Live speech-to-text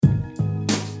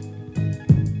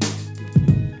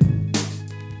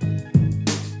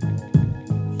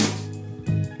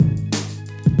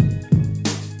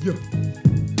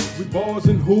Bars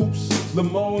and hoops,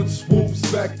 Lamar and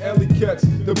swoops, back alley cats,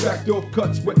 the backdoor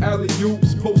cuts with alley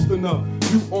oops, posting up.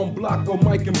 You on block or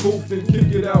mic and booth and kick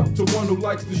it out to one who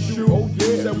likes to shoot. Oh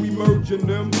yeah, said we merging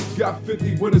them. Got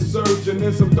 50 with a surgeon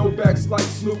and some throwbacks like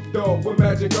Snoop Dogg with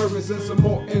Magic Irvin and some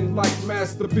more in like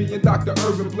Master P and Dr.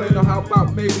 Irvin playing. Or how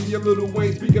about maybe a Lil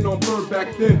Wayne speaking on Bird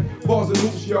back then? Bars and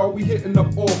hoops, y'all, we hitting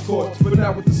up all courts. For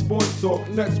now with the sports talk,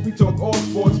 next we talk all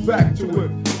sports. Back to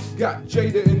it. Got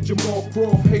Jada and Jamal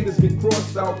Croft, haters get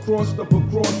crossed out, crossed up or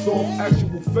crossed off.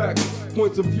 Actual facts,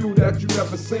 points of view that you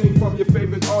never seen from your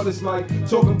favorite artists, like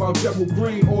talking about Gerald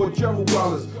Green or Gerald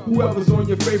Wallace. Whoever's on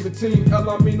your favorite team, El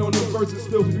Amin on the verses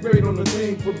still be great on the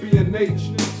name for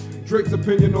B&H. Drake's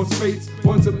opinion on Spates,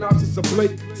 one synopsis of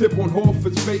Blake, tip on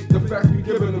Horford's fate. The facts we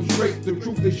giving them straight, the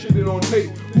truth they shitting on tape.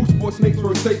 Who sports snakes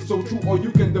for a take, so true or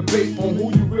you can debate on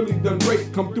who you really done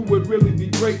rate. Come through it really be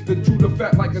great, the true, the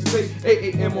fat like a steak.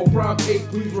 8 a.m. on Prime 8,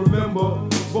 please remember.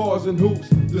 Bars and hoops,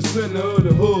 the center of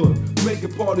the hood. Make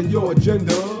it part of your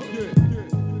agenda.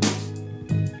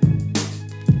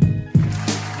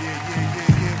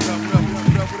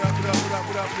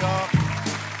 What up, y'all?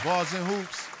 Bars and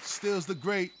hoops, Stills the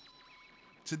Great.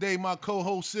 Today my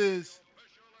co-host is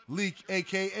Leak,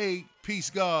 a.k.a. Peace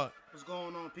God. What's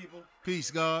going on, people? Peace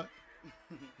God.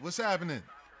 What's happening?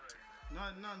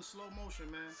 Nothing. Slow motion,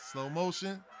 man. Slow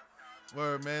motion?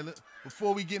 Word, man.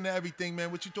 Before we get into everything, man,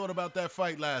 what you thought about that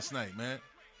fight last night, man?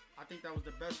 I think that was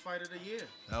the best fight of the year.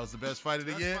 That was the best fight of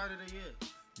the year? Best fight of the year.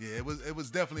 Yeah, it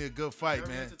was definitely a good fight,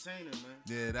 Very man. entertaining, man.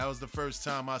 Yeah, that was the first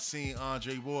time I seen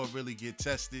Andre Ward really get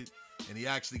tested, and he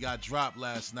actually got dropped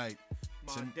last night.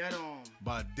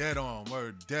 By dead arm,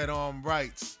 word, dead arm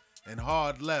rights and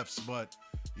hard lefts, but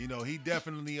he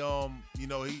definitely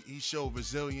he showed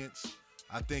resilience.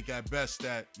 I think at best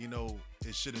that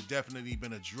it should have definitely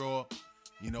been a draw.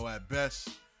 At best,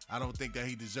 I don't think that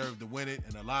he deserved to win it,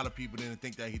 and a lot of people didn't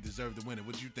think that he deserved to win it.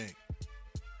 What do you think?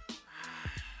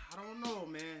 I don't know,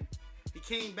 man. He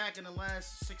came back in the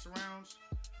last 6 rounds.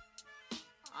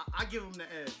 I give him the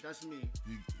edge. That's me.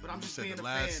 But I'm just being a fan. The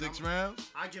last 6 rounds?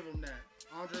 I give him that.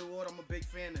 Andre Ward, I'm a big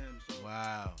fan of him. So.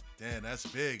 Wow. Damn, that's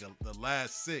big. The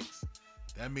last 6.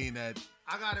 That mean that...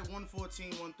 I got it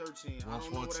 114, 113.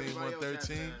 114,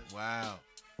 113? Wow.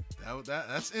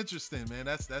 That's interesting, man.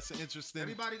 That's an interesting...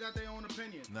 Everybody got their own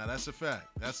opinion. Nah, that's a fact.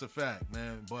 That's a fact,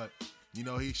 man. But,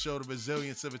 he showed the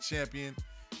resilience of a champion.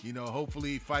 Hopefully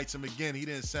he fights him again. He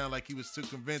didn't sound like he was too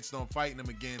convinced on fighting him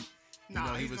again.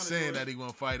 He was saying that he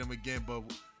won't fight him again, but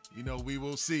we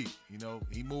will see.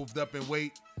 He moved up in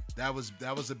weight. That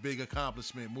was a big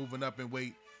accomplishment, moving up in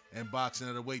weight and boxing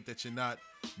at a weight that you're not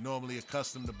normally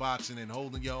accustomed to boxing and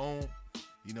holding your own.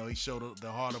 He showed the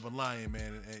heart of a lion,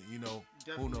 man, and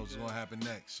who knows what's gonna happen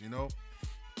next.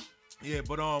 Yeah,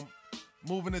 but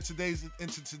moving into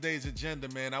today's agenda,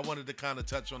 man, I wanted to kind of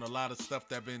touch on a lot of stuff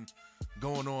that been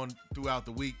going on throughout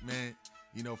the week, man.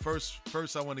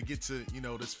 First I want to get to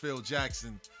this Phil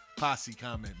Jackson posse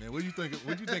comment, man. What do you think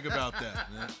about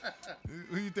that, man?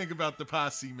 What do you think about the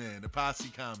posse, man? The posse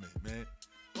comment, man.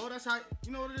 Well, that's how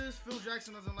what it is. Phil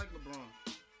Jackson doesn't like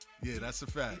LeBron. Yeah, that's a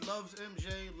fact. He loves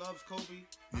MJ, loves Kobe.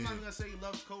 I'm not even gonna say he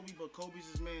loves Kobe, but Kobe's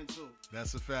his man too.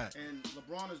 That's a fact. And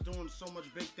LeBron is doing so much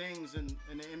big things in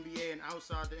the NBA and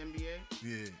outside the NBA.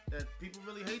 Yeah. That people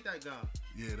really hate that guy.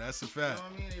 Yeah, that's a fact. You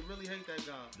know what I mean? They really hate that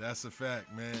guy. That's a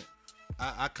fact, man.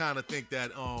 I kind of think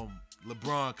that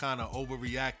LeBron kind of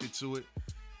overreacted to it.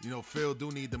 Phil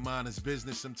do need to mind his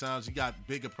business sometimes. He got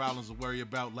bigger problems to worry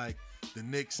about, like the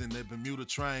Knicks and the Bermuda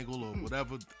Triangle or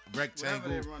whatever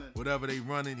rectangle, whatever they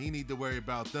running. He need to worry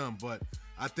about them. But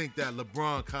I think that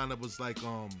LeBron kind of was like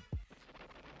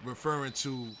referring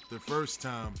to the first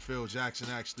time Phil Jackson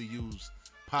actually used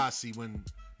posse when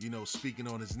speaking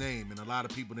on his name, and a lot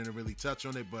of people didn't really touch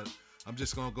on it. But I'm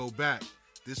just gonna go back.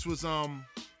 This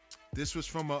was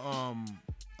from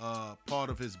a part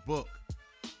of his book,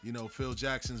 Phil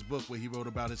Jackson's book, where he wrote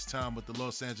about his time with the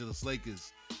Los Angeles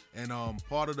Lakers. And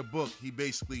part of the book, he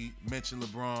basically mentioned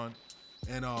LeBron,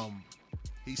 and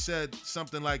he said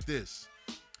something like this: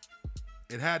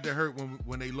 "It had to hurt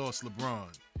when they lost LeBron.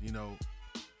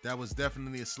 That was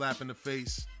definitely a slap in the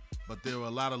face, but there were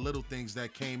a lot of little things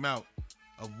that came out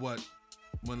of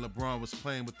when LeBron was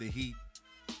playing with the Heat.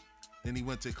 Then he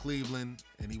went to Cleveland,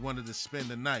 and he wanted to spend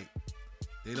the night.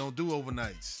 They don't do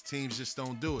overnights. Teams just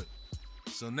don't do it.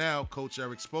 So now Coach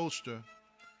Eric Spoelstra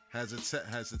has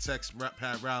to text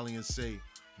Pat Riley and say,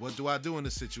 'What do I do in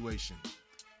this situation?'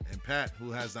 And Pat,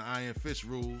 who has the Iron Fist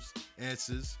rules,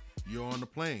 answers, 'You're on the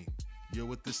plane. You're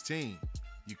with this team.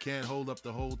 You can't hold up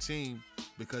the whole team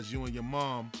because you and your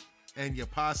mom and your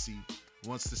posse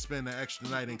wants to spend an extra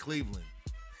night in Cleveland.'"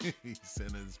 He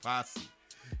said his posse.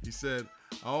 He said,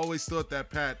 I always thought that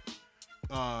Pat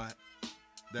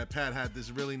had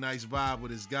this really nice vibe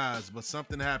with his guys, but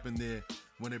something happened there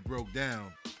when it broke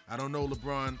down. I don't know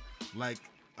LeBron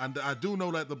I do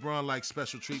know that LeBron likes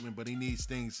special treatment, but he needs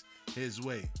things his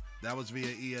way. That was via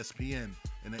ESPN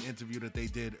in an interview that they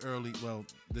did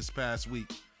this past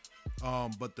week.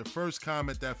 But the first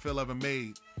comment that Phil ever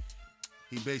made,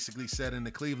 he basically said in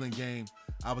the Cleveland game,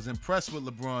 I was impressed with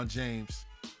LeBron James,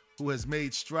 who has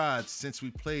made strides since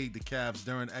we played the Cavs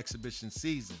during exhibition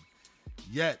season.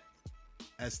 Yet,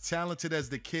 as talented as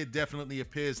the kid definitely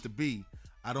appears to be,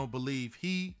 I don't believe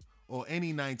he or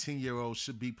any 19-year-old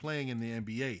should be playing in the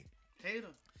NBA. Hater.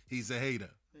 He's a hater.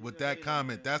 With that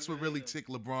comment, that's what really ticked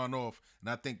LeBron off, and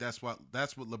I think that's what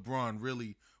LeBron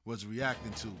really was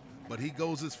reacting to. But he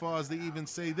goes as far as to even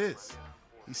say this.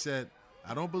 He said,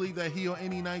 I don't believe that he or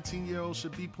any 19-year-old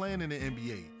should be playing in the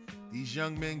NBA. These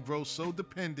young men grow so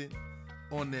dependent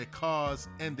on their cars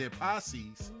and their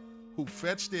posses who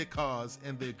fetch their cars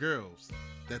and their girls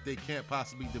that they can't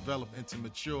possibly develop into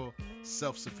mature,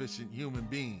 self-sufficient human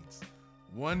beings.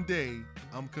 One day,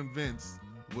 I'm convinced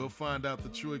we'll find out the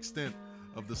true extent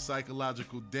of the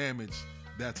psychological damage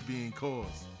that's being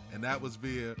caused. And that was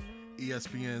via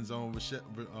ESPN's own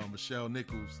Michelle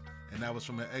Nichols, and that was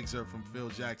from an excerpt from Phil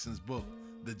Jackson's book,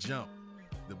 The Jump.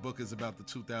 The book is about the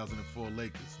 2004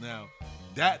 Lakers. Now,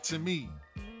 that to me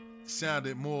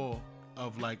sounded more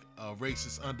of like a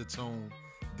racist undertone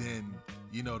than,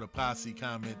 the posse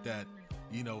comment that,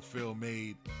 Phil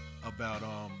made about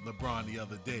LeBron the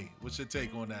other day. What's your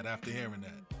take on that after hearing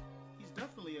that? He's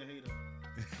definitely a hater.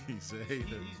 He's a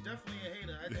hater. He's definitely a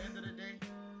hater. At the end of the day,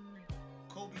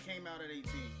 Kobe came out at 18.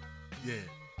 Yeah.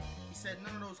 He said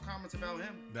none of those comments about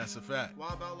him. That's a fact.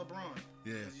 Why about LeBron?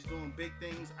 Yeah. Because he's doing big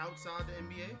things outside the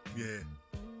NBA. Yeah.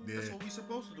 That's what we're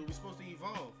supposed to do. We're supposed to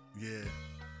evolve. Yeah.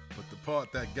 But the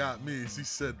part that got me is he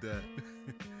said that.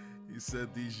 He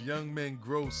said these young men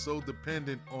grow so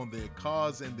dependent on their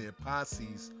cars and their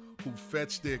posses who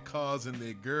fetch their cars and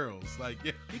their girls. Like,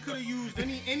 yeah. He could have used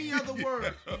any other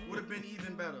word, would have been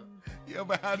even better. Yeah,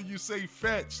 but how do you say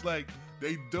fetch? Like,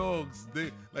 they dogs.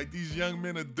 Like these young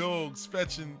men are dogs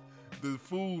fetching the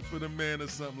food for the man or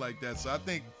something like that. So I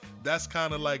think that's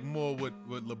kind of like more what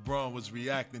LeBron was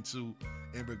reacting to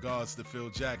in regards to Phil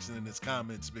Jackson in his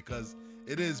comments, because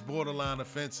it is borderline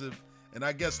offensive. And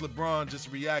I guess LeBron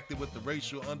just reacted with the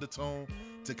racial undertone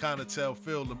to kind of tell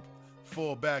Phil to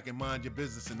fall back and mind your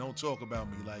business and don't talk about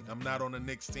me. Like, I'm not on the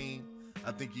Knicks team.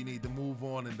 I think you need to move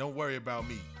on and don't worry about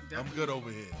me. Definitely. I'm good over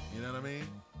here. You know what I mean?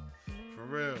 For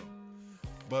real.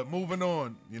 But moving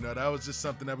on, that was just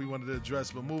something that we wanted to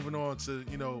address. But moving on to,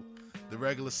 the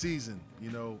regular season,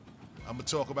 I'm going to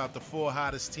talk about the 4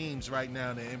 hottest teams right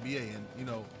now in the NBA.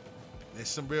 And, there's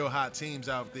some real hot teams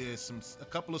out there. A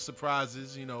couple of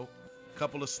surprises, a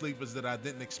couple of sleepers that I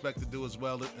didn't expect to do as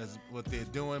well as what they're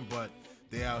doing, but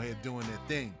they're out here doing their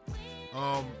thing.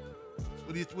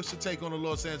 What's your take on the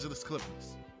Los Angeles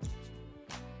Clippers?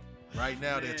 Right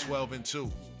now, they're 12-2.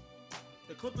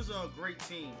 The Clippers are a great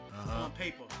team on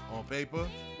paper. On paper?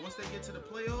 Once they get to the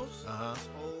playoffs, it's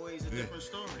always a different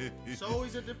story. It's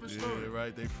always a different story. Yeah,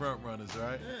 right. They front runners,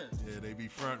 right? Yeah. Yeah, they be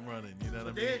front running. You know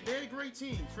what I mean? They're a great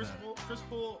team. Chris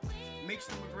Paul makes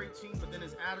them a great team, but then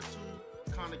his attitude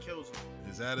kind of kills him.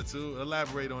 His attitude?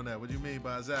 Elaborate on that. What do you mean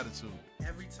by his attitude?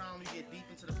 Every time we get deep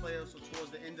into the playoffs or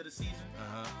towards the end of the season,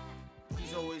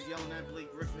 he's always yelling at Blake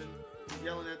Griffin. He's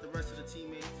yelling at the rest of the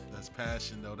teammates. That's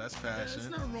passion, though. That's passion. There's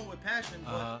nothing wrong with passion,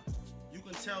 but you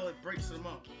can tell it breaks them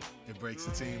up. It breaks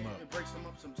the team up. It breaks them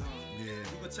up sometimes. Yeah.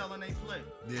 You can tell when they play.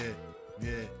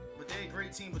 Yeah. But they're a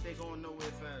great team, but they're going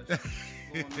nowhere fast.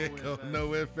 Going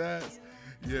nowhere fast.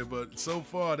 Yeah, but so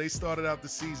far they started out the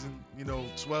season,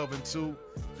 12-2.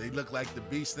 They look like the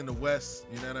beast in the West.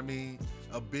 You know what I mean?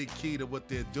 A big key to what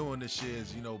they're doing this year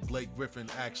is, Blake Griffin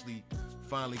actually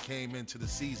finally came into the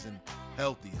season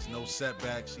healthy. There's no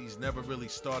setbacks. He's never really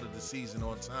started the season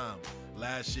on time.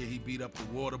 Last year he beat up the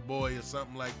water boy or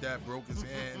something like that, broke his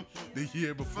hand. The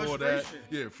year before that,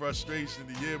 frustration.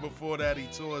 The year before that he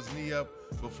tore his knee up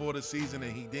before the season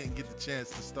and he didn't get the chance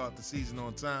to start the season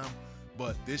on time.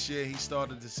 But this year he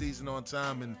started the season on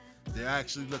time and they're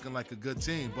actually looking like a good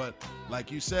team. But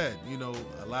like you said,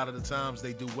 a lot of the times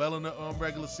they do well in the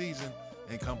regular season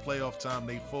and come playoff time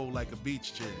they fold like a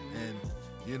beach chair. And,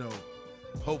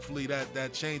 hopefully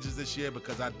that changes this year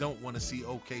because I don't want to see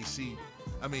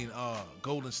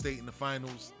Golden State in the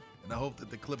finals and I hope that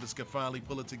the Clippers can finally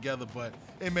pull it together. But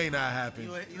it may not happen.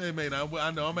 It may not.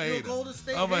 I know I'm a hater.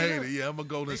 I'm a hater. Yeah, I'm a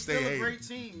Golden State hater. They're still a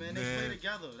great team, man. They play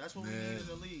together. That's what we need in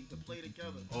the league, to play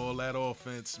together. All that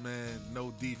offense, man.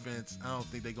 No defense. I don't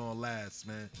think they're gonna last,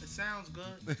 man. It sounds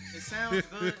good. It sounds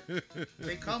good.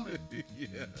 They coming.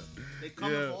 Yeah. They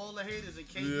coming for all the haters, and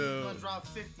KD's gonna drop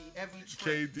 50 every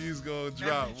trip. KD's gonna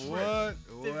drop what?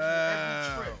 50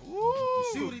 Wow. every trip. Woo. You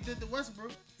see what he did to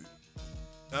Westbrook?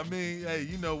 I mean, hey,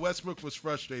 you know, Westbrook was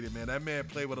frustrated, man. That man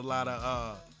played with a lot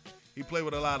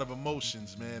of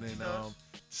emotions, man, and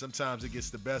sometimes it gets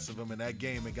the best of him. And that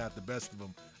game, it got the best of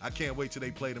him. I can't wait till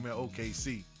they play them in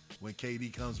OKC when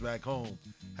KD comes back home.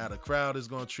 How the crowd is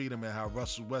gonna treat him and how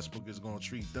Russell Westbrook is gonna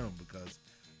treat them, because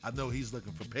I know he's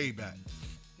looking for payback.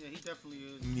 Yeah, he definitely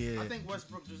is. Yeah. I think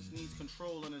Westbrook just needs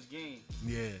control in his game.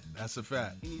 Yeah, that's a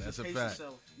fact. He needs that's to a pace fact.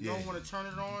 himself. Yeah. No one want to turn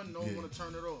it on. No one want to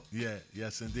turn it off. Yeah,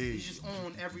 yes indeed. He's just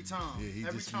on every time. Yeah, he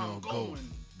every just time go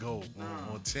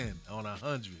on 10, on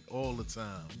 100 all the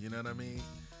time. You know what I mean?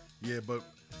 Yeah, but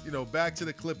you know, back to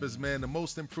the Clippers, man. The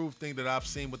most improved thing that I've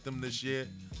seen with them this year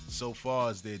so far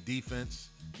is their defense.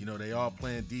 You know, they are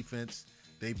playing defense.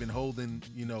 They've been holding,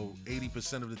 you know,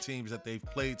 80% of the teams that they've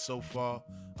played so far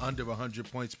under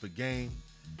 100 points per game.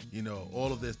 You know,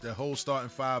 all of this, their whole starting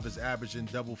five is averaging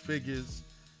double figures.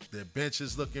 Their bench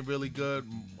is looking really good.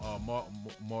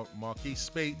 Marquise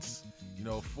Spates, you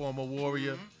know, former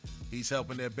Warrior, he's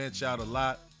helping their bench out a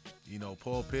lot. You know,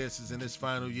 Paul Pierce is in his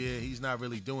final year. He's not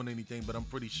really doing anything, but I'm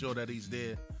pretty sure that he's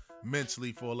there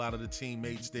mentally for a lot of the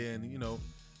teammates there. And, you know,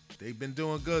 they've been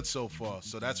doing good so far.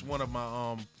 So that's one of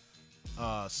my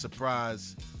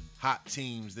surprise hot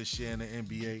teams this year in the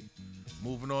NBA.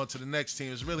 Moving on to the next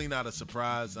team, it's really not a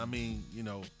surprise. I mean, you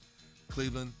know,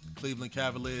 Cleveland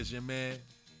Cavaliers, your man.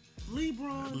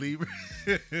 LeBron.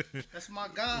 That's my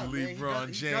guy, man.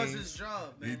 LeBron James. He does his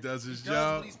job, man. He does his does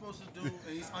job. what he's supposed to do,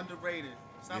 and he's underrated.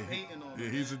 Stop hating on him. Yeah,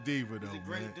 he's a diva, though, He's a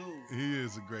great man. dude. He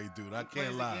is a great dude. I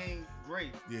can't lie. The game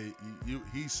great. Yeah,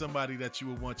 he's somebody that you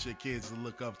would want your kids to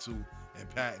look up to and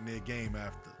patent their game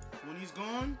after. When he's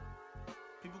gone,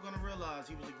 people are gonna realize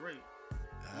he was a great.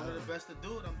 One of the best to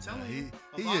do it. I'm telling you.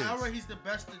 Of our era, he's the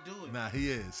best to do it. Nah,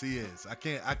 he is. I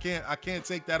can't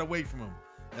take that away from him.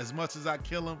 As much as I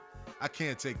kill him, I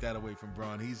can't take that away from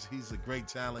Bron. He's a great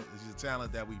talent. He's a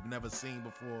talent that we've never seen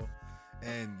before.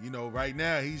 And, you know, right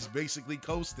now he's basically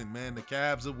coasting, man. The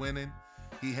Cavs are winning.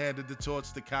 He handed the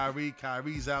torch to Kyrie.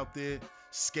 Kyrie's out there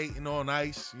skating on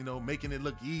ice, you know, making it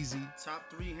look easy. Top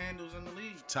 3 handles in the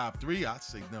league. Top 3, I'd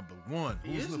say number 1.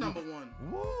 He is number 1.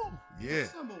 Woo! Yeah.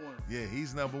 He's number 1. Yeah,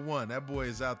 he's number 1. That boy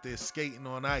is out there skating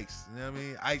on ice. You know what I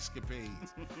mean? Ice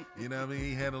capades. You know what I mean?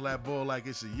 He handled that ball like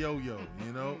it's a yo-yo,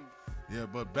 you know? Yeah,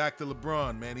 but back to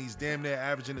LeBron, man. He's damn near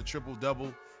averaging a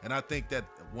triple-double. And I think that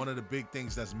one of the big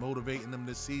things that's motivating him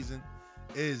this season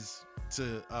is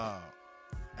to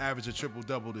average a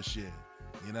triple-double this year.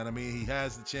 You know what I mean? He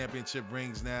has the championship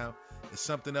rings now. It's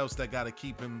something else that got to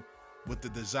keep him with the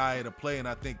desire to play, and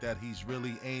I think that he's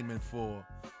really aiming for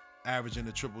averaging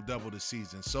a triple-double this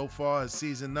season. So far, his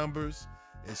season numbers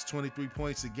is 23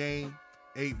 points a game,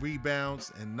 8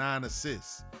 rebounds, and 9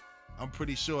 assists. I'm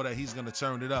pretty sure that he's going to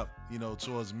turn it up, you know,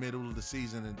 towards middle of the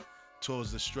season and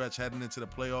towards the stretch heading into the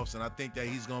playoffs, and I think that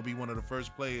he's going to be one of the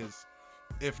first players,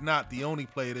 if not the only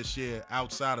player this year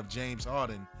outside of James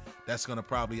Harden, that's going to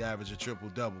probably average a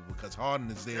triple-double, because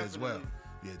Harden is there as well.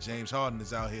 Yeah, James Harden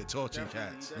is out here torching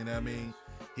cats. You know what I mean?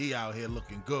 He out here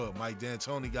looking good. Mike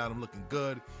D'Antoni got him looking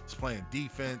good. He's playing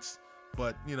defense.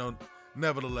 But, you know,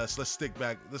 nevertheless, let's stick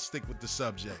with the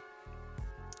subject.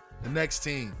 The next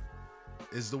team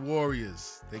is the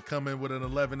Warriors. They come in with an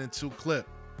 11-2 clip.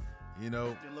 You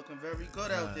know, they're looking very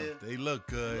good out there. They look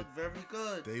good. They look very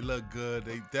good. They look good.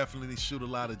 They definitely shoot a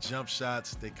lot of jump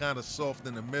shots. They kind of soft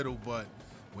in the middle, but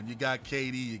when you got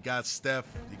KD, you got Steph,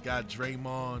 you got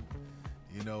Draymond,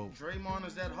 you know. Draymond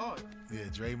is that heart. Yeah,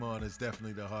 Draymond is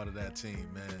definitely the heart of that team,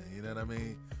 man. You know what I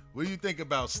mean? What do you think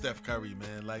about Steph Curry,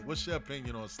 man? Like, what's your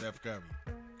opinion on Steph Curry?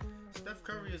 Steph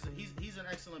Curry he's an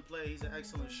excellent player. He's an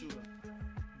excellent shooter.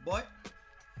 But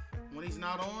when he's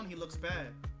not on, he looks bad.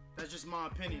 That's just my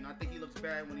opinion. I think he looks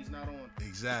bad when he's not on.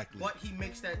 Exactly. But he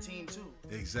makes that team too.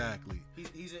 Exactly.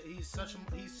 He's such a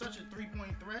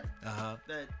 3-point threat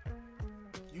that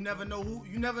you never know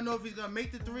if he's gonna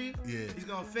make the 3. Yeah. He's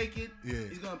gonna fake it. Yeah.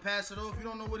 He's gonna pass it off. You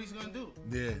don't know what he's gonna do.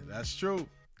 Yeah, that's true.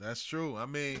 That's true. I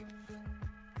mean,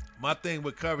 my thing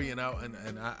with Curry and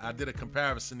I did a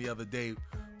comparison the other day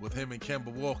with him and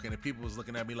Kemba Walker, and people was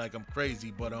looking at me like I'm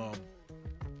crazy, but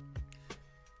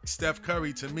Steph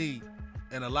Curry to me,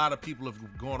 and a lot of people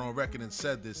have gone on record and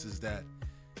said this, is that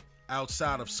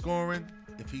outside of scoring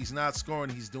if he's not scoring,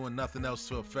 he's doing nothing else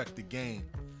to affect the game.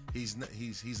 He's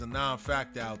a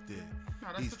non-factor out there. No,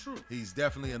 that's the truth. He's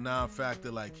definitely a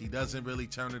non-factor. Like, he doesn't really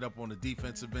turn it up on the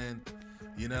defensive end.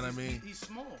 You know what I mean? He's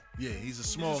small. Yeah, he's a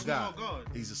small guy. Guard.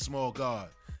 He's a small guard.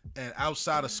 And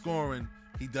outside of scoring,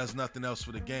 he does nothing else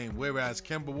for the game. Whereas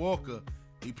Kemba Walker,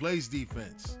 he plays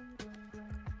defense.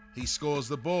 He scores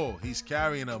the ball. He's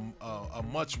carrying a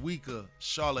much weaker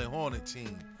Charlotte Hornet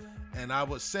team. And I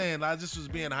was saying, I just was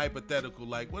being hypothetical.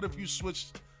 Like, what if you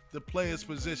switched the players'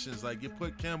 positions? Like, you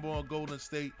put Kemba on Golden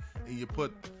State and you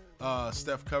put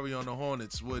Steph Curry on the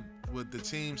Hornets. Would the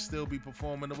team still be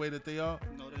performing the way that they are?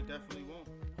 No, they definitely won't.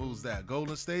 Who's that?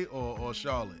 Golden State or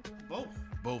Charlotte? Both.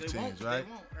 Both they teams, won't. right?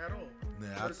 They won't at all. Yeah,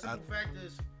 but the simple fact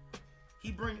is,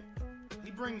 he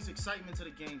brings excitement to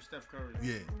the game, Steph Curry.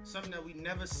 Yeah. Something that we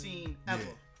never seen ever.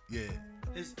 Yeah.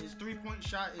 His 3-point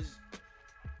shot is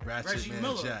Ratchet Reggie Man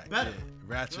Miller, Jack. better. Yeah.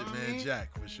 Ratchet You know what Man I mean?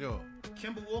 Jack, for sure.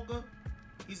 Kemba Walker,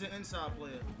 he's an inside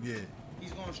player. Yeah.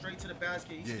 He's going straight to the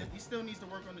basket. Yeah. He still needs to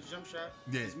work on his jump shot.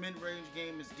 Yeah. His mid-range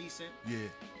game is decent. Yeah.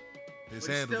 His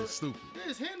But handle is stupid. Yeah,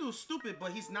 his handle is stupid,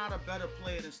 but he's not a better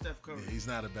player than Steph Curry. Yeah, he's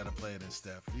not a better player than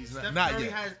Steph. He's Steph not Curry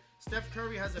yet. Steph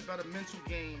Curry has a better mental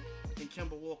game than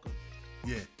Kemba Walker.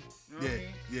 Yeah. You know what I mean?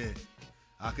 Yeah.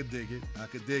 I could dig it.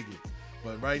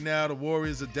 But right now the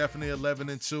Warriors are definitely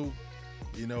 11-2.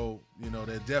 You know,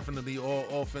 they're definitely all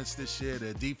offense this year.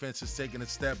 Their defense is taking a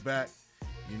step back.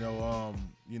 I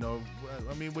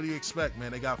mean, what do you expect,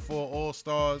 man? They got 4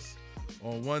 All-Stars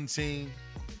on one team.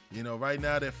 Right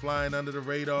now they're flying under the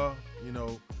radar.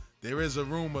 There is a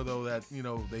rumor though that,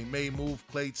 they may move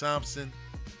Klay Thompson.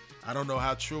 I don't know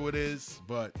how true it is,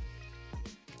 but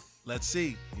let's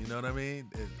see. You know what I mean?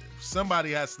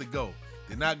 Somebody has to go.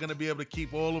 They're not going to be able to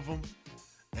keep all of them,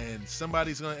 and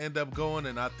somebody's going to end up going.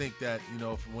 And I think that,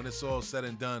 when it's all said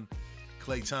and done,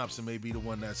 Klay Thompson may be the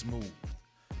one that's moved.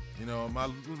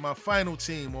 My final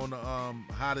team on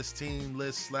the hottest team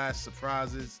list /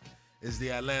 surprises is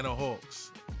the Atlanta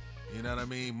Hawks. You know what I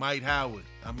mean? Dwight Howard.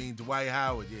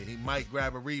 Yeah, he might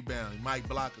grab a rebound. He might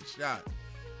block a shot.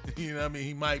 You know what I mean?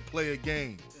 He might play a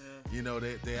game. Yeah.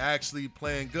 They're actually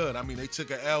playing good. I mean, they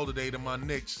took an L today to my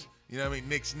Knicks. You know what I mean?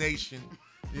 Knicks Nation.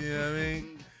 You know what I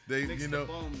mean? They, Knicks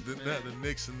bums, the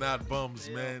Knicks are not bums,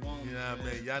 They man. are bums, You know what I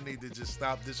man. mean? Y'all need to just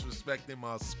stop disrespecting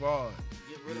my squad.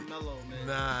 Get rid of Melo, man.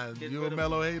 Nah, Get you rid a of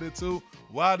Melo hater too?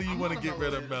 Why do you I'm want to not a get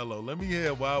Melo rid of hater. Melo? Let me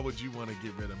hear why would you want to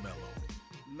get rid of Melo?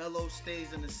 Melo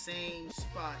stays in the same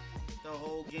spot the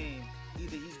whole game.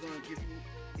 Either he's gonna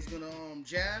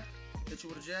jab, hit you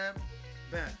with a jab,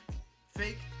 back,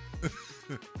 fake,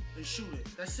 and shoot it.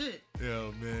 That's it.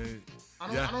 Yo, man.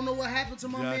 I don't know what happened to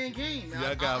my man game. Y'all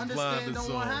I got understand blinders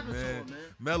what on, happened to him, man.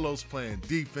 Melo's playing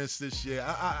defense this year.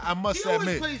 I must He always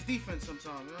admit. plays defense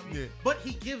sometimes, you know what I mean? Yeah. But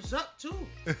he gives up too.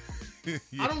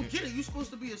 Yeah. I don't get it. You're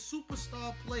supposed to be a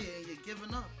superstar player and you're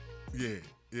giving up. Yeah.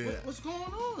 What's going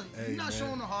on? Hey, You're not man.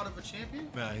 showing the heart of a champion.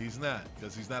 Nah, he's not,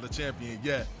 because he's not a champion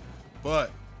yet.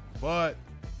 But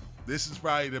this is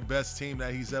probably the best team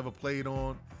that he's ever played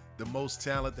on, the most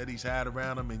talent that he's had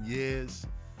around him in years.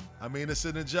 I mean, it's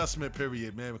an adjustment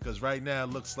period, man, because right now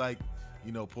it looks like,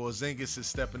 Porzingis is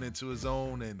stepping into his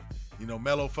own, and,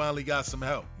 Melo finally got some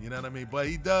help. You know what I mean? But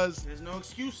he does. There's no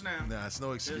excuse now. Nah, it's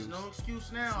no excuse. There's no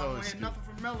excuse now. It's no I don't excuse. hear nothing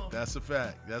from Melo. That's a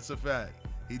fact.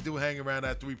 He do hang around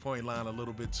that 3-point line a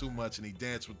little bit too much, and he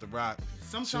dance with the rock.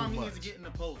 Sometimes he too needs to much. get in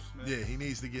the post, man. Yeah, he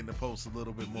needs to get in the post a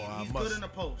little bit more. He's good in the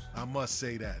post. I must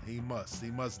say that. He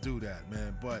must do that,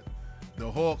 man. But the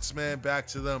Hawks, man, back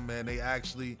to them, man. They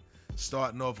actually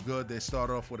starting off good. They start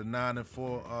off with a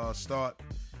 9-4 start.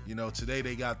 Today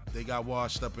they got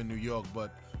washed up in New York,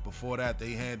 but before that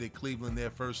they handed Cleveland their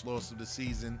first loss of the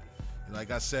season. And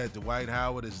like I said, Dwight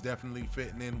Howard is definitely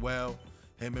fitting in well.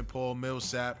 Him and Paul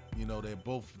Millsap, they're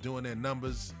both doing their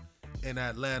numbers in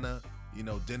Atlanta.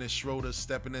 Dennis Schroeder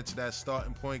stepping into that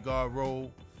starting point guard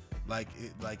role.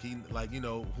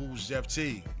 Who's Jeff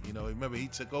Teague? Remember he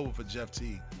took over for Jeff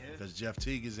Teague because Jeff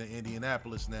Teague is in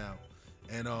Indianapolis now,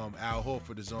 and Al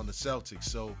Horford is on the Celtics.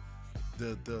 So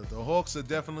the Hawks are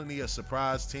definitely a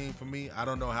surprise team for me. I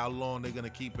don't know how long they're gonna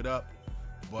keep it up,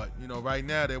 but right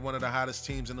now they're one of the hottest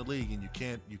teams in the league, and you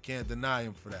can't deny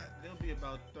them for that. They'll be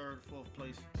about 3rd, 4th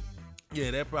place.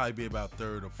 Yeah, they'll probably be about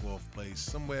 3rd or 4th place,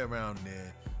 somewhere around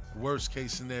there. Worst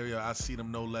case scenario, I see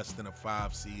them no less than a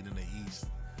 5 seed in the East.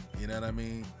 You know what I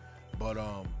mean? But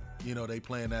they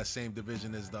play in that same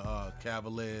division as the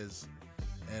Cavaliers,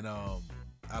 and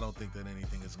I don't think that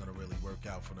anything is gonna really work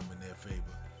out for them in their favor.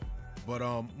 But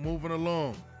moving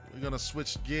along, we're gonna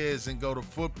switch gears and go to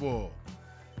football.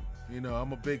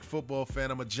 I'm a big football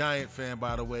fan. I'm a Giant fan,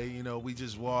 by the way. We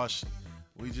just washed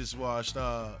We just washed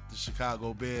the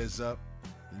Chicago Bears up.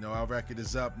 You know, our record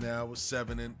is up now. We're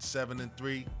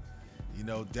 7-3. You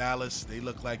know, Dallas, they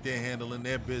look like they're handling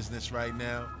their business right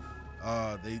now.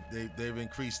 They've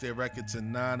increased their record to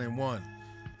 9-1.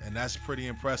 And that's pretty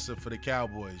impressive for the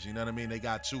Cowboys. You know what I mean? They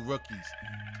got 2 rookies.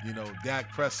 You know,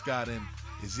 Dak Prescott and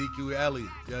Ezekiel Elliott.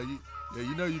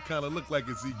 You know you kind of look like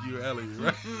Ezekiel Elliott,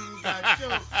 right? Got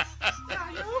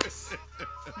jokes.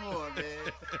 Come on,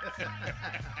 man.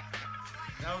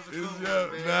 That was a good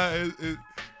one,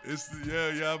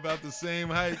 man. Y'all about the same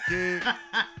height, kid.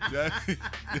 That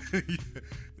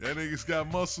nigga's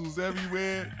got muscles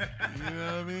everywhere. You know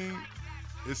what I mean?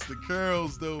 It's the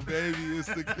curls, though, baby. It's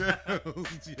the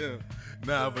curls. Yeah.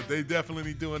 Nah, but they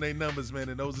definitely doing their numbers, man.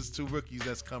 And those is 2 rookies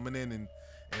that's coming in and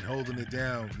holding it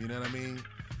down. You know what I mean?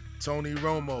 Tony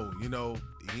Romo, you know,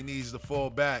 he needs to fall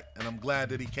back. And I'm glad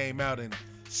that he came out and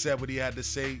said what he had to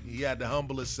say. He had to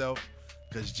humble himself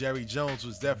because Jerry Jones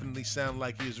was definitely sounding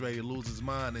like he was ready to lose his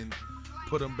mind and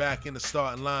put him back in the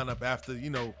starting lineup after,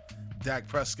 you know, Dak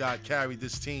Prescott carried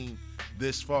this team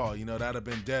this far. You know, that'd have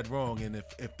been dead wrong. And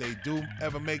if they do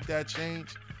ever make that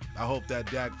change, I hope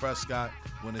that Dak Prescott,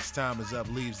 when his time is up,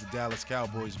 leaves the Dallas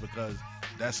Cowboys, because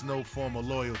that's no form of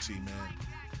loyalty, man.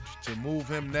 To move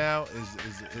him now is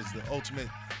the ultimate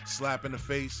slap in the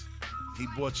face. He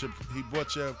brought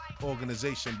your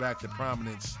organization back to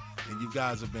prominence, and you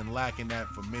guys have been lacking that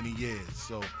for many years.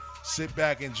 So sit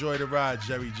back, enjoy the ride,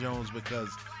 Jerry Jones, because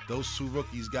those 2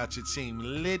 rookies got your team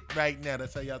lit right now.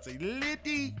 That's how y'all say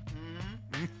litty.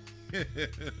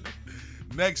 Mm-hmm.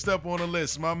 Next up on the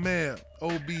list, my man,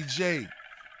 OBJ,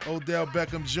 Odell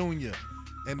Beckham Jr.,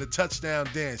 and the touchdown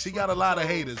dance. He got a lot of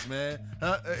haters, man.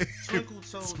 Huh? Twinkle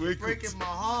Toes, breaking my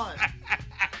heart.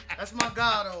 That's my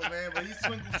guy, though, man. But he's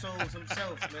Twinkle Toes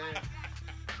himself, man.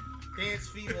 Dance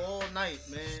fever all night,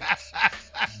 man.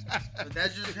 But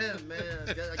that's just him, man.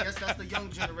 I guess that's the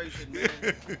young generation,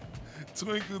 man.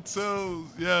 Twinkle Toes,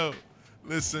 yo.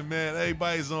 Listen, man,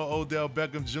 everybody's on Odell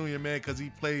Beckham Jr., man, because he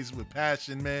plays with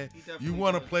passion, man. You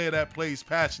want a player that plays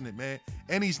passionate, man.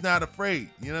 And he's not afraid.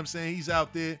 You know what I'm saying? He's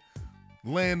out there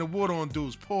laying the wood on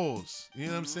dudes, pause. You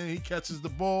know what I'm saying? He catches the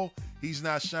ball. He's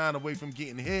not shying away from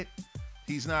getting hit.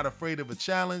 He's not afraid of a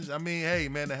challenge. I mean, hey,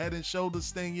 man, the head and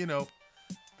shoulders thing, you know,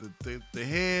 the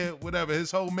hair, whatever. His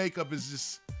whole makeup is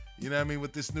just, you know what I mean,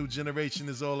 what this new generation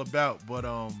is all about. But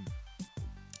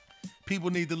people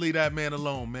need to leave that man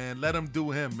alone, man. Let him do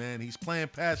him, man. He's playing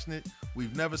passionate.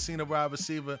 We've never seen a wide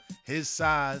receiver his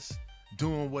size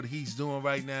doing what he's doing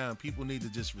right now, and people need to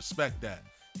just respect that.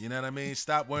 You know what I mean?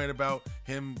 Stop worrying about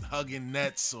him hugging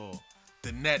nets or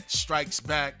the net strikes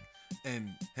back and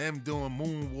him doing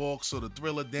moonwalks or the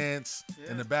Thriller dance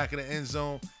in the back of the end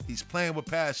zone. He's playing with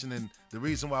passion, and the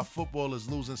reason why football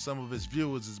is losing some of its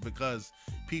viewers is because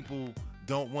people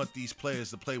don't want these players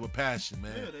to play with passion,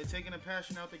 man. Yeah, they're taking the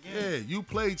passion out the game. Yeah, you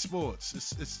played sports.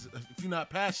 It's if you're not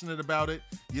passionate about it,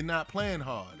 you're not playing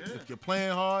hard. Yeah. If you're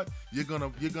playing hard, you're gonna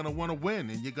want to win,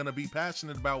 and you're gonna be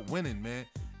passionate about winning, man.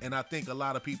 And I think a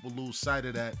lot of people lose sight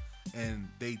of that, and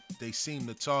they seem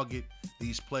to target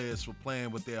these players for playing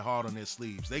with their heart on their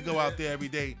sleeves. They go out there every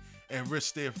day and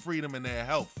risk their freedom and their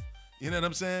health. You know what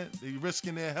I'm saying? They're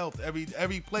risking their health.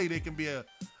 Every play, they can be a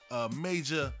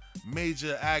major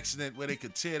accident where they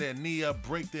could tear their knee up,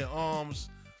 break their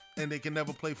arms, and they can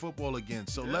never play football again.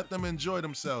 So let them enjoy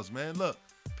themselves, man. Look,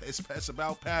 it's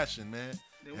about passion, man.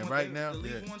 The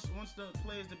league wants the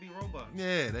players to be robots.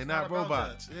 Yeah, they're not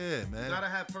robots. Yeah, man. You gotta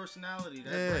have personality.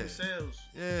 That brings sales.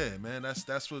 Yeah, man. That's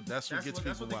what gets people watching.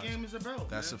 That's what the game is about.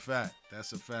 That's a fact.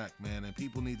 That's a fact, man. And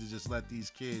people need to just let these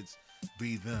kids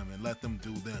be them and let them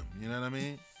do them. You know what I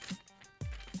mean?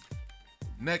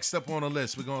 Next up on the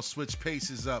list, we're gonna switch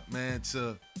paces up, man,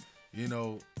 to, you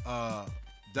know,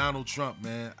 Donald Trump,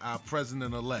 man, our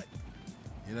president-elect.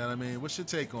 You know what I mean? What's your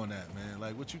take on that, man?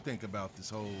 Like, what you think about this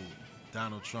whole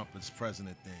Donald Trump as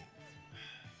president thing?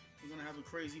 We're gonna have a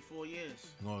crazy 4 years.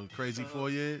 Going crazy 4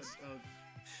 years?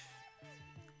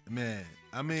 Man,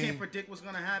 I mean, can't predict what's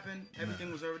gonna happen. Everything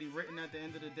was already written at the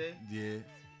end of the day. Yeah.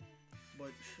 But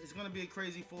it's gonna be a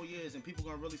crazy 4 years, and people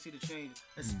gonna really see the change,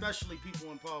 especially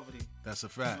people in poverty. That's a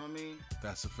fact. You know what I mean?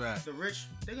 That's a fact. The rich,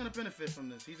 they're gonna benefit from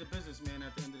this. He's a businessman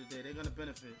at the end of the day. They're gonna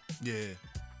benefit. Yeah.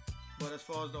 But as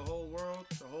far as the whole world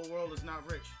is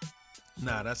not rich. So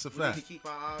nah, that's a fact. We need to keep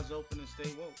our eyes open and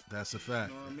stay woke. That's a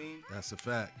fact. You know what I mean? That's a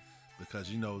fact.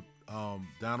 Because, you know,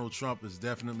 Donald Trump is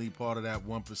definitely part of that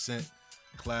 1%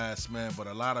 class, man. But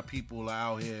a lot of people are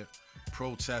out here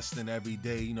protesting every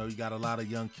day. You know, you got a lot of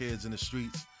young kids in the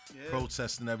streets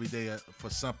protesting every day for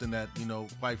something that, you know,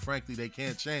 quite frankly, they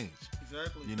can't change.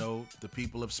 Exactly. You know, the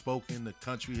people have spoken, the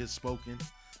country has spoken,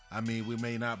 I mean, we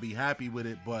may not be happy with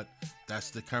it, but that's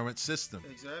the current system.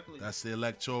 Exactly. That's the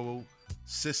electoral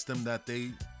system that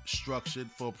they structured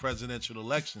for presidential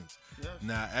elections. Yes.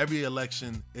 Now, every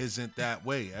election isn't that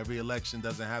way. Every election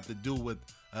doesn't have to do with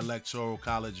electoral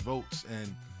college votes,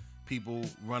 and people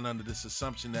run under this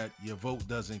assumption that your vote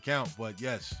doesn't count. But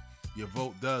yes, your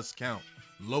vote does count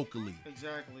locally.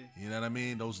 Exactly. You know what I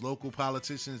mean? Those local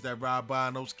politicians that ride by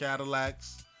in those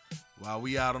Cadillacs while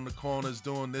we out on the corners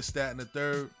doing this, that, and the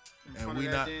third, In and front we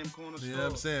of that not, damn corner you know store.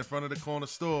 what I'm saying, in front of the corner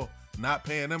store, not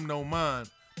paying them no mind.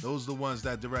 Those are the ones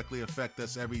that directly affect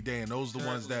us every day, and those are the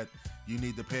ones that you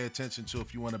need to pay attention to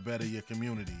if you want to better your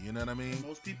community. You know what I mean?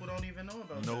 Most people don't even know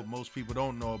about No, that. most people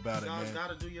don't know about You it, guys man.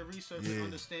 gotta do your research Yeah. and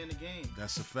understand the game.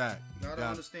 That's a fact. You gotta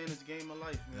understand this game of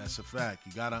life, man. That's a fact.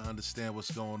 You gotta understand what's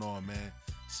going on, man.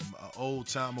 Some old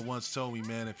timer once told me,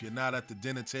 man, if you're not at the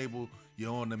dinner table,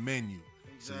 you're on the menu.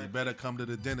 So you Exactly. better come to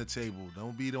the dinner table.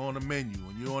 Don't be on the menu.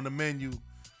 When you're on the menu,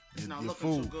 It's not you're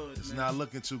looking too food. good, It's man. not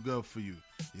looking too good for you.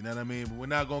 You know what I mean? But we're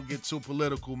not gonna get too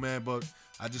political, man. But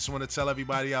I just want to tell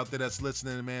everybody out there that's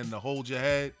listening, man, to hold your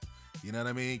head. You know what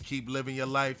I mean? Keep living your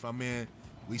life. I mean,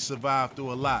 we survived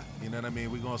through a lot. You know what I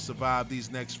mean? We're gonna survive these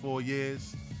next 4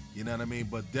 years. You know what I mean?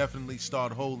 But definitely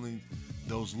start holding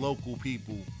those local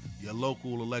people, your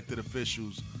local elected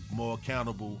officials, more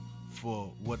accountable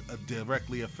for what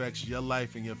directly affects your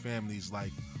life and your family's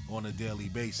life on a daily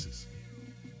basis.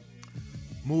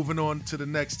 Moving on to the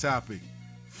next topic.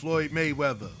 Floyd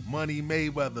Mayweather, Money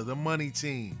Mayweather, the money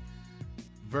team,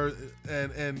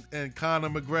 and Conor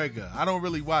McGregor. I don't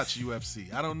really watch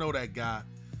UFC. I don't know that guy.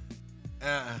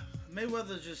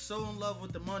 Mayweather's just so in love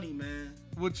with the money, man.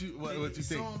 What you He's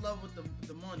think? so in love with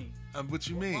the money. What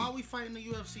you mean? Why are we fighting the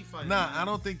UFC fight? Nah, man? I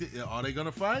don't think that. Are they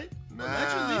gonna fight? Nah,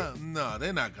 Allegedly. no,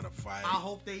 they're not gonna fight. I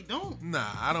hope they don't. Nah,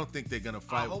 I don't think they're gonna I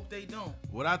fight. hope they don't.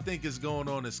 What I think is going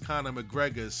on is Conor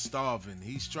McGregor is starving.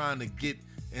 He's trying to get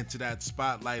into that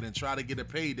spotlight and try to get a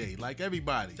payday, like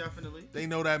everybody. Definitely. They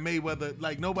know that Mayweather,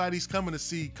 like nobody's coming to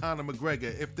see Conor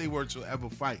McGregor if they were to ever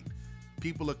fight.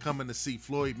 People are coming to see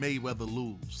Floyd Mayweather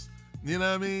lose. You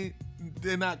know what I mean?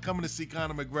 They're not coming to see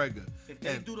Conor McGregor. If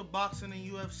they And- do the boxing and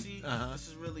UFC, Uh-huh. this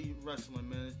is really wrestling,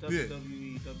 man. It's Yeah.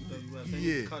 WWE, WWF. They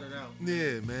Yeah. need to cut it out.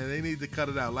 Yeah, man, they need to cut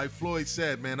it out. Like Floyd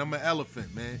said, man, I'm an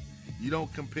elephant, man. You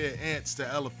don't compare ants to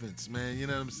elephants, man. You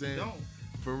know what I'm saying? Don't.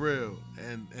 For real.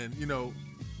 And you know,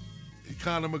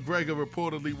 Conor McGregor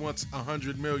reportedly wants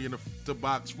 $100 million to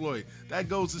box Floyd. That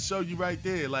goes to show you right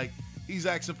there. Like, he's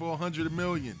asking for $100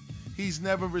 million. He's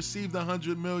never received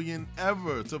 $100 million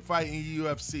ever to fight in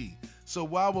UFC. So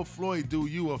why would Floyd do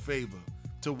you a favor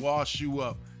to wash you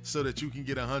up so that you can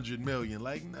get $100 million?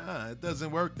 Like, nah, it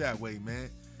doesn't work that way, man.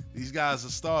 These guys are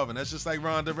starving. That's just like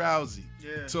Ronda Rousey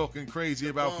Yeah. talking crazy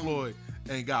about bum. Floyd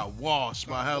and got washed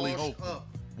by Helly washed Hope. up.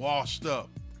 Washed up.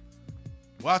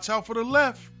 Watch out for the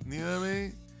left. You know what I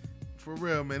mean? For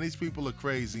real, man. These people are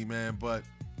crazy, man. But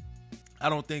I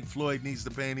don't think Floyd needs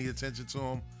to pay any attention to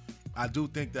him. I do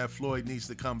think that Floyd needs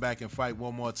to come back and fight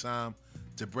one more time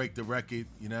to break the record.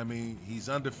 You know what I mean? He's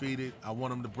undefeated. I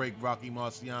want him to break Rocky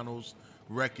Marciano's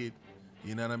record.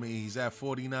 You know what I mean? He's at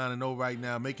 49-0 right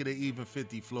now. Make it an even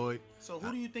 50, Floyd. So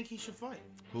who do you think he should fight?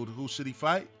 Who should he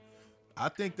fight? I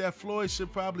think that Floyd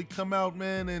should probably come out,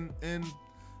 man, and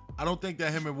I don't think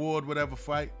that him and Ward would ever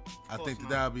fight. I course think not.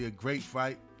 that would be a great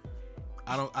fight.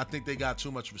 I think they got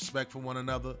too much respect for one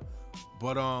another.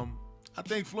 But I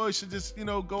think Floyd should just,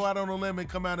 go out on a limb and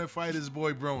come out and fight his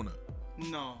boy Broner.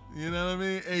 No. You know what I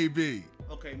mean? AB.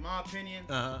 Okay, my opinion.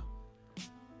 Uh-huh.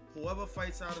 Whoever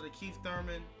fights out of the Keith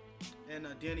Thurman and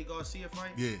Danny Garcia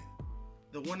fight, Yeah.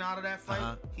 the winner out of that fight,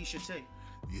 Uh-huh. he should take.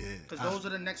 Yeah. Because those are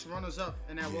the next runners up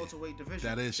in that Yeah. welterweight division.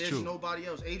 That is There's true. nobody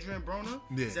else. Adrian Broner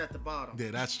Yeah. is at the bottom.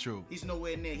 Yeah, that's true. He's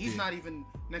nowhere near. He's Yeah. not even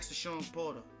next to Sean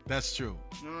Porter. That's true.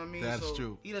 You know what I mean? That's so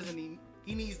true. He doesn't need.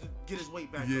 He needs to get his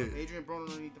weight back Yeah. up. Adrian Broner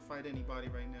don't need to fight anybody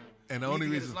right now. And the he only needs to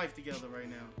get reason- his life together right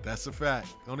now. That's a fact.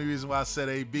 The only reason why I said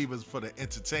AB was for the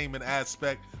entertainment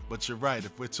aspect, but you're right.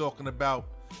 If we're talking about,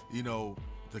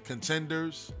 the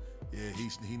contenders, yeah,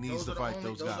 he needs to fight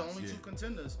those guys. Those are only Yeah. two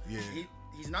contenders. Yeah.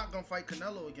 He's not gonna fight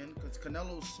Canelo again because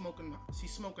Canelo's smoking.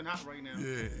 He's smoking hot right now.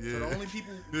 Yeah, yeah. So the only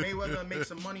people Mayweather makes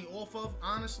some money off of,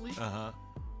 honestly, Uh-huh.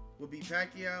 would be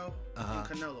Pacquiao Uh-huh. and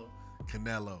Canelo.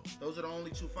 Canelo. Those are the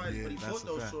only two fighters, Yeah, but he that's fought a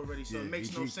those fact. two already, so Yeah, it makes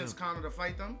he no beat sense them. Conor to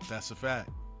fight them. That's a fact.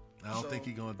 I don't think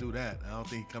he's gonna do that. I don't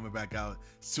think he's coming back out.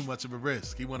 It's too much of a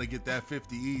risk. He want to get that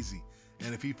 50 easy.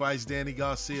 And if he fights Danny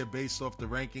Garcia based off the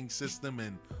ranking system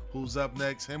and who's up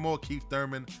next, him or Keith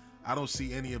Thurman, I don't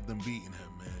see any of them beating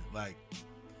him, man. Like,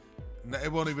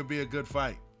 it won't even be a good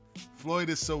fight. Floyd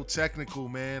is so technical,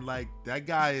 man. Like, that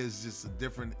guy is just a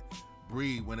different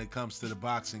breed when it comes to the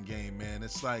boxing game, man.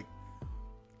 It's like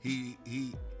he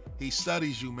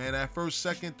studies you, man. That first,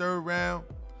 second, third round,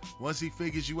 once he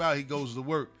figures you out, he goes to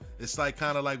work. It's like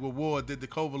kind of like what Ward did to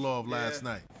Kovalov last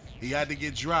night. He had to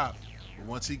get dropped, but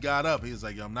once he got up, he was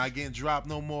like, yo, I'm not getting dropped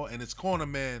no more. And his corner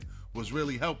man was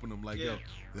really helping him. Like, yo,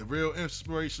 the real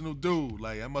inspirational dude.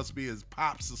 Like, that must be his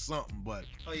pops or something, but.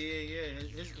 Oh, yeah.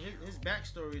 His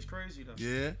backstory is crazy, though.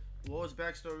 Yeah? Ward's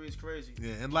backstory is crazy.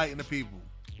 Yeah, enlighten the people.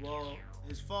 Well,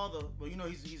 his father, you know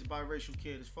he's a biracial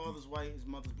kid. His father's white, his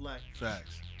mother's black.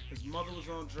 Facts. His mother was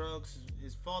on drugs.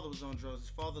 His father was on drugs. His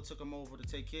father took him over to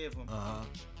take care of him.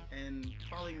 And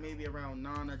probably maybe around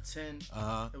 9 or 10,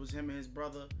 it was him and his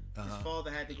brother. His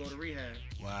father had to go to rehab.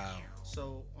 Wow.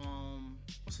 So,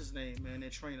 what's his name, man? Their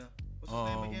trainer. What's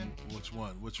his name again? Which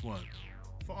one?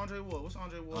 For Andre Ward. What's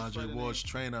Andre Ward's Andre Ward's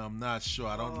trainer, I'm not sure.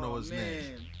 I don't know his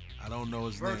name. I don't know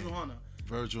his name. Virgil Hunter.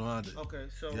 Virgil Hunter. Okay,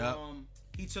 so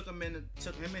he took him and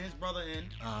his brother in,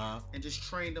 and just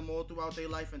trained them all throughout their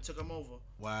life and took them over.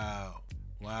 Wow.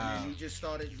 And then he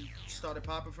started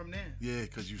popping from there. Yeah,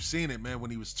 because you've seen it, man,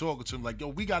 when he was talking to him, like, yo,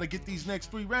 we got to get these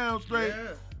next 3 rounds straight.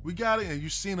 Yeah. We got it. And you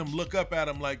seen him look up at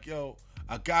him like, yo,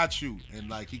 I got you. And,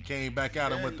 like, he came back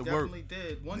at him with the work. He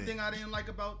definitely did. One thing I didn't like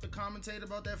about the commentator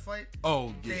about that fight,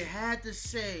 they had to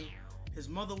say his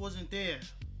mother wasn't there.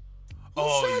 Who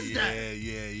says that?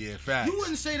 Yeah. Facts. You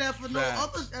wouldn't say that for no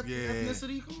other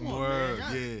ethnicity. Come on,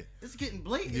 man. It's getting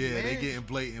blatant, man. Yeah, they getting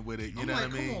blatant with it. You know what I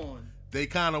mean? Come on. They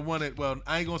kind of wanted, well,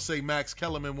 I ain't going to say Max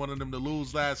Kellerman wanted them to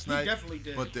lose last night. He definitely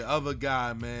did. But the other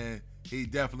guy, man, he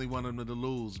definitely wanted them to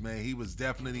lose, man. He was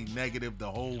definitely negative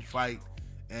the whole fight.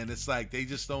 And it's like they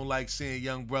just don't like seeing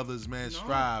young brothers, man,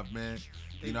 strive, man.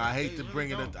 I hate to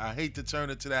bring it, I hate to turn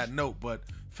it to that note, but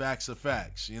facts are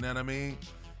facts. You know what I mean?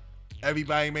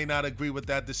 Everybody may not agree with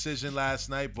that decision last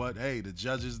night, but hey, the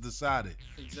judges decided.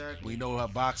 Exactly. We know how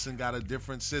boxing got a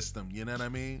different system. You know what I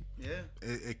mean? Yeah.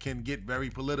 It can get very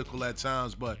political at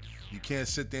times, but you can't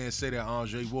sit there and say that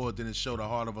Andre Ward didn't show the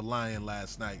heart of a lion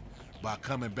last night by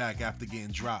coming back after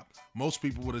getting dropped. Most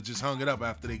people would have just hung it up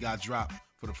after they got dropped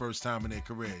for the first time in their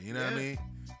career. You know what I mean?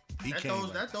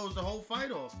 That throws the whole fight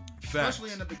off. Facts.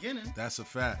 Especially in the beginning. That's a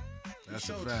fact. That's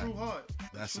a fact. True heart.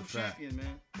 That's true a fact. Champion,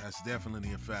 man. That's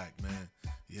definitely a fact, man.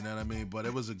 You know what I mean? But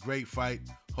it was a great fight.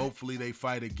 Hopefully they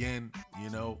fight again. You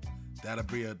know, that'll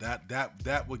be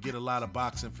that would get a lot of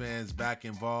boxing fans back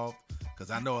involved.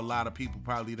 Because I know a lot of people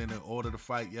probably didn't order the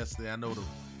fight yesterday. I know the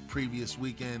previous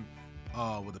weekend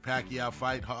with the Pacquiao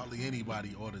fight, hardly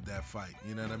anybody ordered that fight.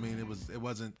 You know what I mean? It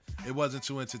wasn't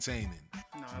too entertaining.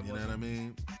 No, you know what I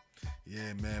mean?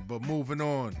 Yeah, man. But moving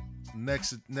on,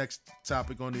 next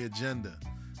topic on the agenda.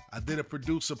 I did a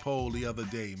producer poll the other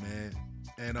day, man,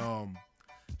 and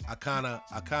I kind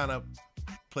of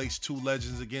placed 2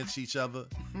 legends against each other,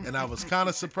 and I was kind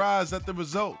of surprised at the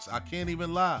results. I can't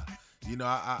even lie. You know,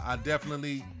 I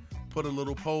definitely put a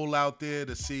little poll out there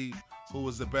to see who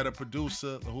was the better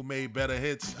producer, who made better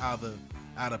hits out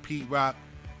of Pete Rock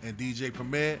and DJ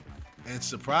Premier, and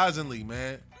surprisingly,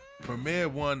 man, Premier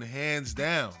won hands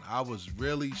down. I was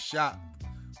really shocked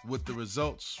with the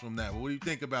results from that. What do you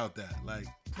think about that? Like,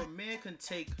 Premier can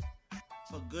take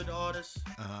a good artist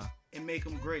and make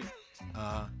him great.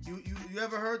 You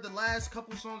ever heard the last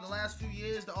couple songs, the last few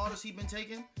years, the artists he been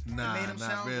taking? Nah, made him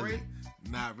not really. Great?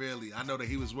 Not really. I know that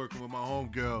he was working with my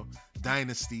homegirl,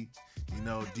 Dynasty, you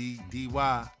know,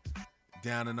 DY,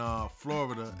 down in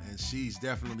Florida, and she's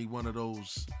definitely one of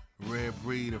those rare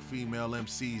breed of female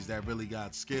MCs that really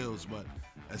got skills. But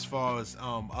as far as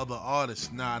other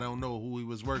artists, I don't know who he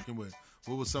was working with.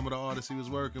 What was some of the artists he was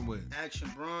working with? Action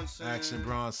Bronson.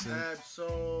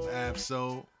 Ab-Soul.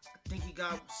 I think he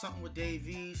got something with Dave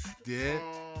East. Did?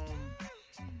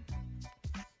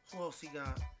 Who else he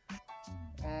got?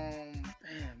 Man.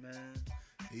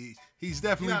 He's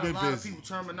definitely been busy. A lot of people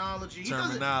terminology. He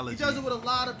does it with a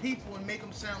lot of people and make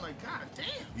them sound like, God damn.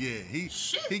 Yeah,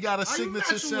 he got a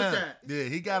signature sound. Yeah,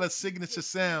 he got a signature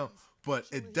sound, but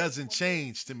it doesn't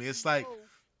change to me. It's like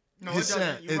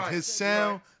his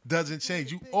sound doesn't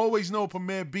change. You always know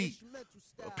Premier beat.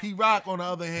 P Rock, on the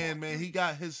other hand, man, he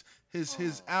got his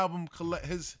album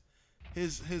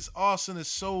his arsenal is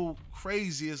so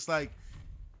crazy. It's like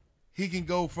he can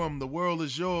go from The World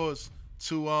Is Yours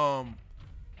to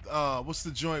what's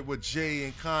the joint with Jay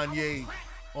and Kanye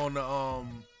on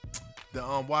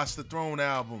the Watch the Throne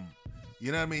album.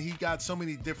 You know what I mean? He got so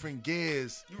many different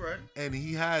gears. You're right. And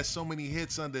he has so many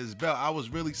hits under his belt. I was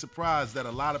really surprised that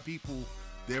a lot of people,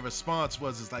 their response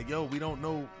was, it's like, yo, we don't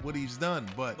know what he's done.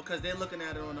 But because they're looking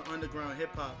at it on the underground hip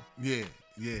hop. Yeah.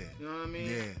 You know what I mean?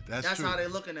 Yeah, that's true. That's how they're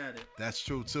looking at it. That's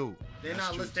true too. They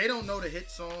don't know the hit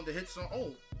song.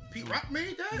 Oh, Pete Rock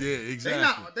made that? Yeah,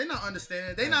 exactly. They not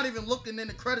understanding. They not even looking in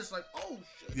the credits like, oh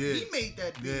shit, Yeah. he made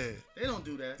that beat. Yeah. They don't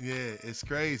do that. Yeah, it's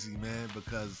crazy, man,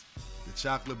 because the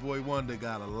Chocolate Boy Wonder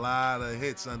got a lot of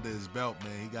hits under his belt,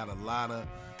 man. He got a lot of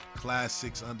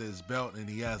classics under his belt, and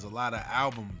he has a lot of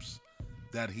albums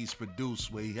that he's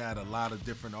produced where he had a lot of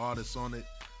different artists on it.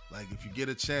 Like, if you get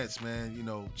a chance, man, you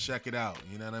know, check it out.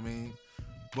 You know what I mean?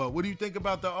 But what do you think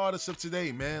about the artists of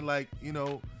today, man? Like, you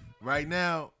know, right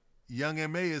now, Young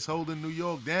M.A. is holding New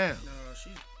York down.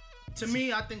 No, to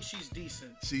me, I think she's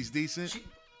decent. She's decent?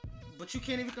 But you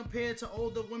can't even compare it to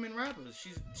older women rappers.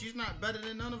 She's not better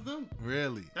than none of them.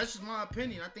 Really? That's just my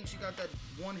opinion. I think she got that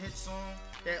one hit song,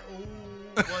 that ooh,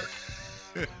 but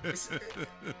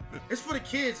it's for the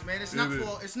kids, man. It's not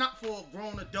for a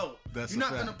grown adult. That's You're a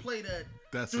not fact. gonna play that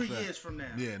That's 3 a fact. years from now.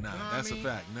 Yeah, nah, you know that's what I mean? a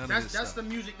fact. None of that's this that's stuff. the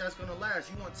music that's gonna last.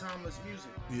 You want timeless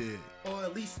music. Yeah. Or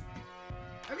at least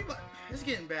everybody. It's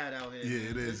getting bad out here. Yeah,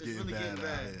 man. it is It's getting really bad getting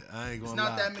out bad. here. I ain't It's gonna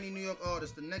not lie. that many New York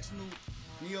artists. The next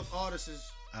new New York artist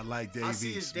is I like Dave I see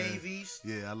East, is man. Dave East.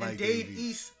 Yeah, I like and Dave Dave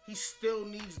East. He still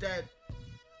needs that.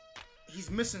 He's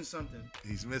missing something.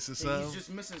 He's missing Yeah, something? he's just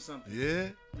missing something. Yeah?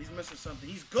 He's missing something.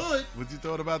 He's good. What you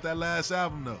thought about that last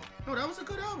album, though? No, that was a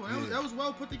good album. That was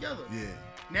well put together. Yeah.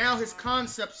 Now his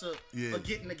concepts are Yeah.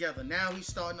 getting together. Now he's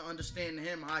starting to understand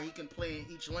him how he can play in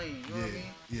each lane. You know what I mean?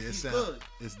 Yeah, He's good.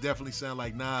 It's definitely sound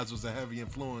like Nas was a heavy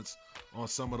influence on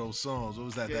some of those songs. What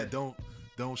was that? Yeah. That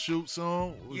Don't Shoot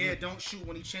song? Was Yeah, it? Don't Shoot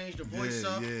when he changed the voice Yeah,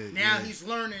 up. yeah, Now yeah. he's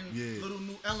learning Yeah. little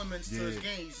new elements to his Yeah,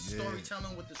 game. He's yeah.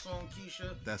 storytelling with the song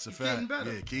Keisha. That's a he's fact. Getting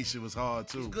better. Yeah, Keisha was hard,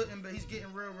 too. He's good, but he's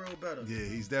getting real better. Yeah,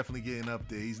 he's definitely getting up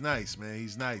there. He's nice, man.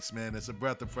 He's nice, man. It's a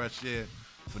breath of fresh air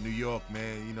for New York,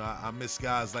 man. You know, I miss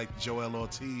guys like Joel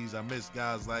Ortiz. I miss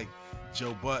guys like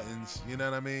Joe Buttons. You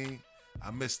know what I mean? I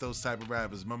miss those type of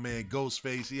rappers. My man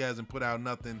Ghostface, he hasn't put out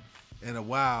nothing in a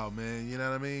while, man. You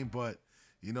know what I mean? But,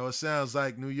 you know, it sounds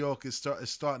like New York is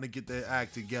starting to get their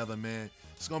act together, man.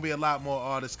 It's going to be a lot more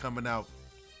artists coming out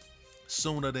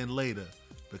sooner than later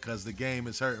because the game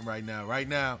is hurting right now. Right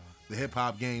now, the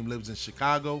hip-hop game lives in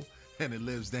Chicago and it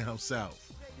lives down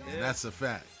south. Yeah. And that's a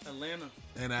fact. Atlanta.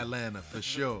 In Atlanta, for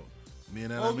sure. You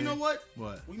know Oh, what I mean? you know what?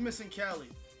 What? We missing Cali.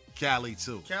 Cali,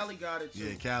 too. Cali got it too.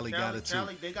 Yeah, Cali got it, too.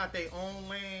 Cali, they got their own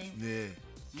lane. Yeah.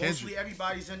 Mostly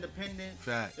everybody's independent.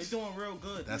 Facts. They're doing real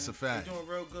good. That's man. a fact. They're doing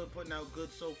real good, putting out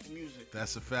good soulful music.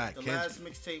 That's a fact. The last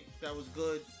mixtape that was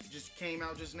good, just came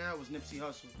out just now, was Nipsey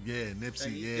Hussle. Yeah, Nipsey.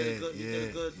 And he Yeah, did a good, he yeah, did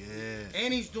a good. yeah.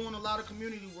 And he's doing a lot of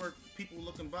community work. People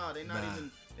looking by, they're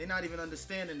not even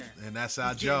understanding that. And that's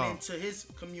our He's job. getting into his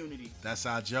community. That's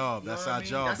our job. You know That's what I our mean?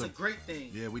 job. That's a great thing.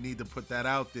 Yeah, we need to put that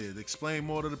out there. Explain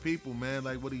more to the people, man,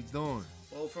 like what he's doing.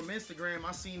 Well, from Instagram,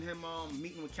 I seen him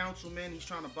meeting with councilmen. He's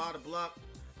trying to buy the block.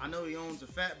 I know he owns a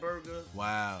Fat Burger.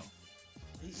 Wow.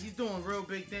 He's doing real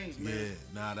big things, man. Yeah,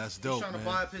 nah, that's dope, He's trying man. to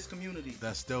buy up his community.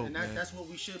 That's dope, and man. that's what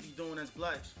we should be doing as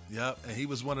blacks. Yep, and he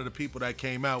was one of the people that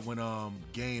came out when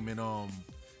Game and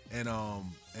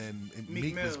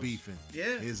Meek was Mills. beefing.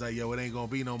 Yeah. He's like, yo, it ain't gonna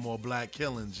be no more black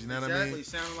killings. You know what I mean? Exactly,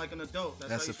 sounding like an adult. That's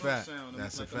That's how a you're supposed fact. to sound.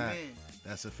 That's like a fact. man.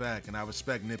 That's a fact, and I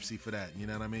respect Nipsey for that. You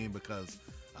know what I mean? Because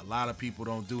a lot of people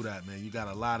don't do that, man. You got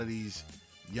a lot of these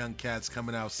young cats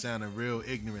coming out sounding real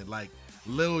ignorant, like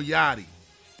Lil Yachty.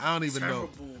 I don't even know.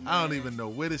 Terrible, I don't man. even know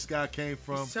where this guy came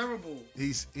from. It's terrible.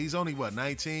 He's only what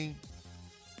 19,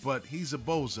 but he's a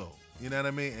bozo. You know what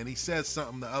I mean? And he said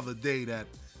something the other day that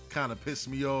kind of pissed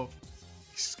me off.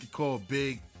 He called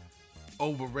Big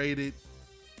overrated.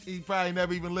 He probably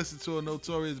never even listened to a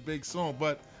Notorious Big song,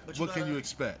 but what can you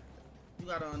expect? You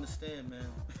gotta understand, man.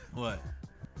 What?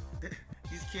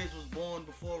 These kids was born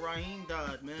before Raheem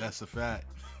died, man. That's a fact.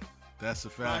 That's a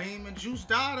fact. Raheem and Juice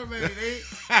died already.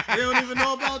 They don't even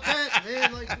know about that,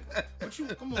 man. Like, what you?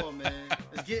 Come on, man.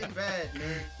 It's getting bad,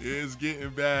 man. It's getting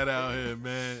bad out here,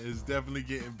 man. It's definitely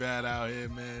getting bad out here,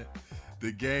 man.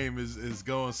 The game is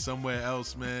going somewhere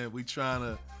else, man. We trying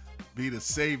to be the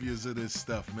saviors of this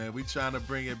stuff, man. We trying to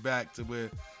bring it back to where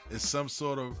it's some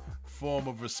sort of form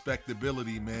of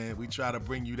respectability, man. We try to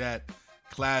bring you that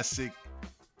classic,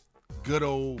 good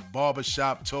old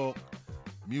barbershop talk,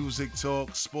 music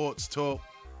talk, sports talk.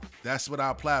 That's what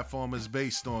our platform is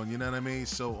based on, you know what I mean?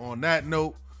 So on that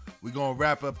note, we're going to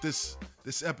wrap up this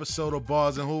episode of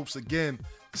Bars and Hoops. Again,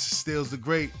 this is Stills the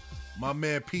Great. My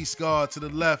man Peace Guard to the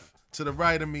left, to the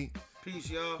right of me. Peace,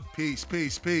 y'all. Peace,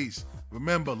 peace, peace.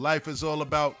 Remember, life is all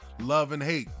about love and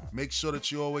hate. Make sure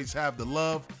that you always have the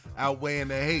love outweighing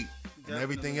the hate. And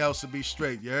everything else will be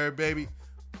straight. You heard, baby?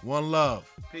 One love.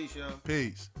 Peace, y'all.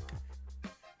 Peace.